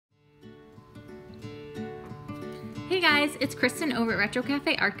Hey guys, it's Kristen over at Retro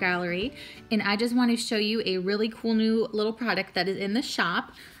Cafe Art Gallery, and I just want to show you a really cool new little product that is in the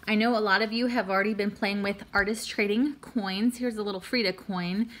shop. I know a lot of you have already been playing with artist trading coins. Here's a little Frida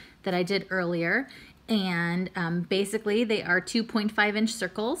coin that I did earlier, and basically they are 2.5-inch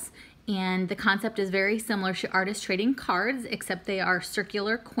circles, and the concept is very similar to artist trading cards, except they are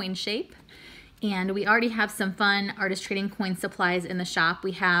circular coin shape. And we already have some fun artist trading coin supplies in the shop.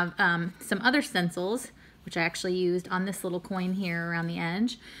 We have some other stencils, which I actually used on this little coin here around the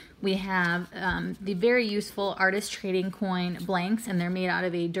edge. We have the very useful artist trading coin blanks, and they're made out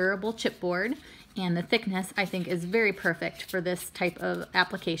of a durable chipboard, and the thickness I think is very perfect for this type of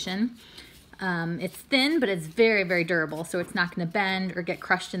application. It's thin, but it's very, very durable, so it's not going to bend or get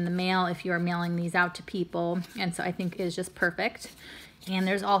crushed in the mail if you are mailing these out to people, and so I think it is just perfect. And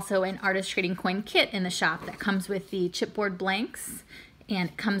there's also an artist trading coin kit in the shop that comes with the chipboard blanks, and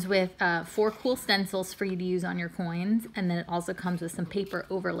it comes with 4 cool stencils for you to use on your coins, and then it also comes with some paper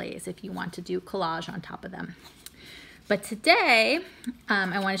overlays if you want to do collage on top of them. But today,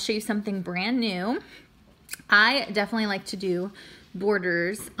 I want to show you something brand new. I definitely like to do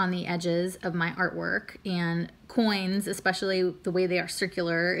borders on the edges of my artwork, and coins, especially the way they are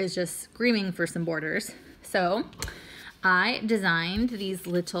circular, is just screaming for some borders. So I designed these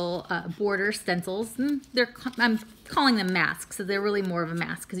little border stencils. I'm calling them masks, so they're really more of a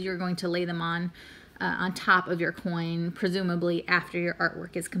mask because you're going to lay them on top of your coin, presumably after your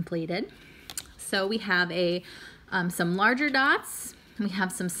artwork is completed. So we have some larger dots, we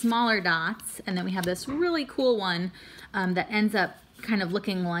have some smaller dots, and then we have this really cool one that ends up kind of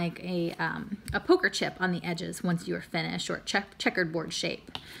looking like a poker chip on the edges once you are finished, or checkered board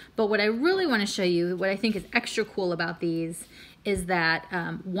shape. But what I really want to show you, what I think is extra cool about these, is that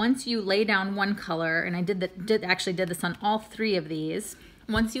once you lay down one color, and I actually did this on all 3 of these,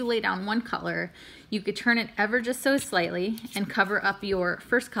 once you lay down one color, you could turn it ever just so slightly and cover up your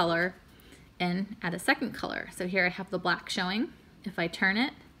first color and add a second color. So here I have the black showing. If I turn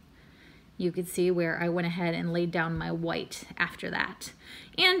it, you could see where I went ahead and laid down my white after that.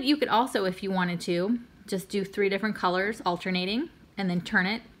 And you could also, if you wanted to, just do 3 different colors alternating and then turn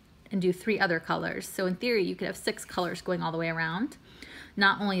it and do 3 other colors. So in theory, you could have 6 colors going all the way around.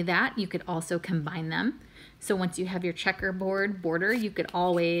 Not only that, you could also combine them. So once you have your checkerboard border, you could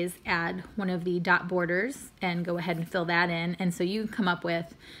always add one of the dot borders and go ahead and fill that in. And so you can come up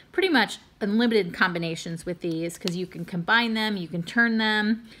with pretty much unlimited combinations with these, because you can combine them, you can turn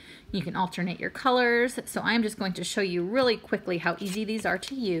them, you can alternate your colors. So I'm just going to show you really quickly how easy these are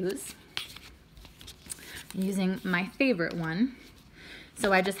to use. I'm using my favorite one.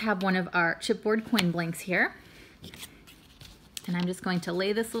 So I just have one of our chipboard coin blanks here, and I'm just going to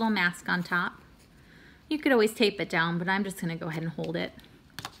lay this little mask on top. You could always tape it down, but I'm just going to go ahead and hold it.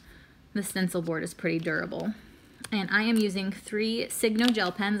 The stencil board is pretty durable. And I am using 3 Signo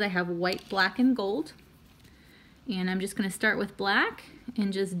gel pens. I have white, black, and gold. And I'm just going to start with black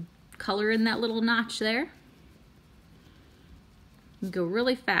and just color in that little notch there. Go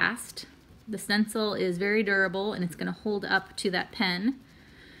really fast. The stencil is very durable, and it's going to hold up to that pen.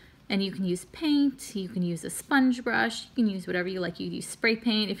 And you can use paint, you can use a sponge brush, you can use whatever you like. You can use spray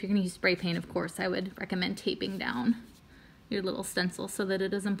paint. If you're going to use spray paint, of course, I would recommend taping down your little stencil so that it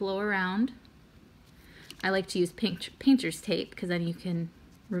doesn't blow around. I like to use painter's tape because then you can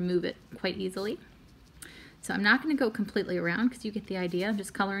remove it quite easily. So I'm not going to go completely around because you get the idea. I'm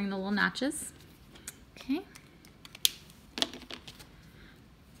just coloring the little notches. Okay.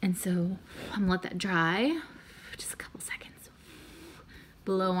 And so I'm gonna let that dry for just a couple seconds.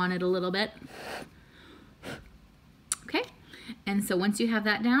 Blow on it a little bit. Okay. And so once you have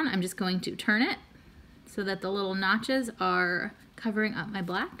that down, I'm just going to turn it so that the little notches are covering up my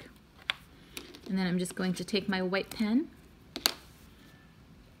black. And then I'm just going to take my white pen,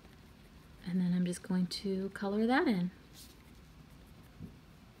 and then I'm just going to color that in.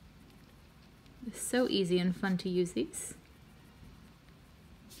 It's so easy and fun to use these.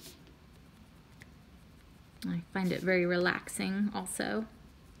 I find it very relaxing also,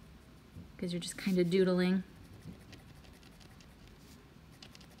 because you're just kind of doodling.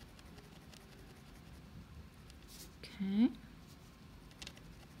 Okay.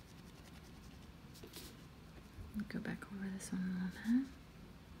 Go back over this one a little bit.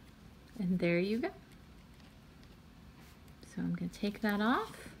 And there you go. So I'm going to take that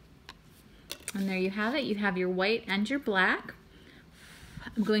off. And there you have it. You have your white and your black.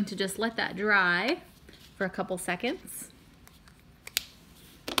 I'm going to just let that dry for a couple seconds.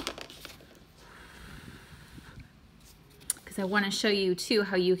 Because I want to show you too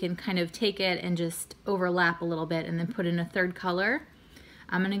how you can kind of take it and just overlap a little bit and then put in a third color.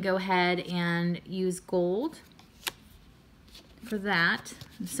 I'm going to go ahead and use gold for that.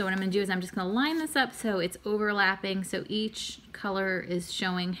 So what I'm gonna do is I'm just gonna line this up so it's overlapping, so each color is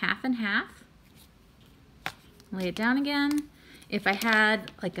showing half and half. Lay it down again. If I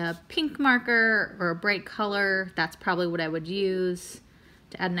had like a pink marker or a bright color, that's probably what I would use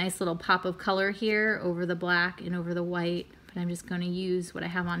to add a nice little pop of color here over the black and over the white. But I'm just gonna use what I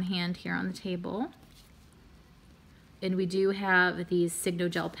have on hand here on the table. And we do have these Signo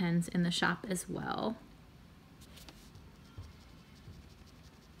gel pens in the shop as well.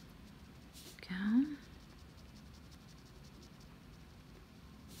 Go.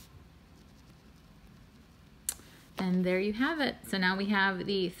 And there you have it. So now we have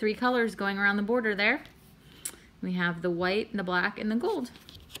the 3 colors going around the border there. We have the white, the black, and the gold.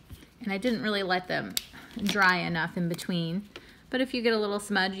 And I didn't really let them dry enough in between. But if you get a little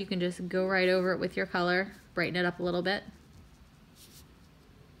smudge, you can just go right over it with your color, brighten it up a little bit.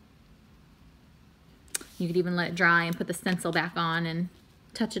 You could even let it dry and put the stencil back on and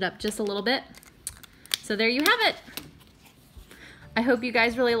touch it up just a little bit. So there you have it. I hope you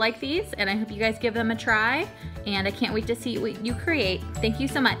guys really like these, and I hope you guys give them a try, and I can't wait to see what you create. Thank you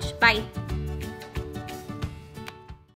so much. Bye.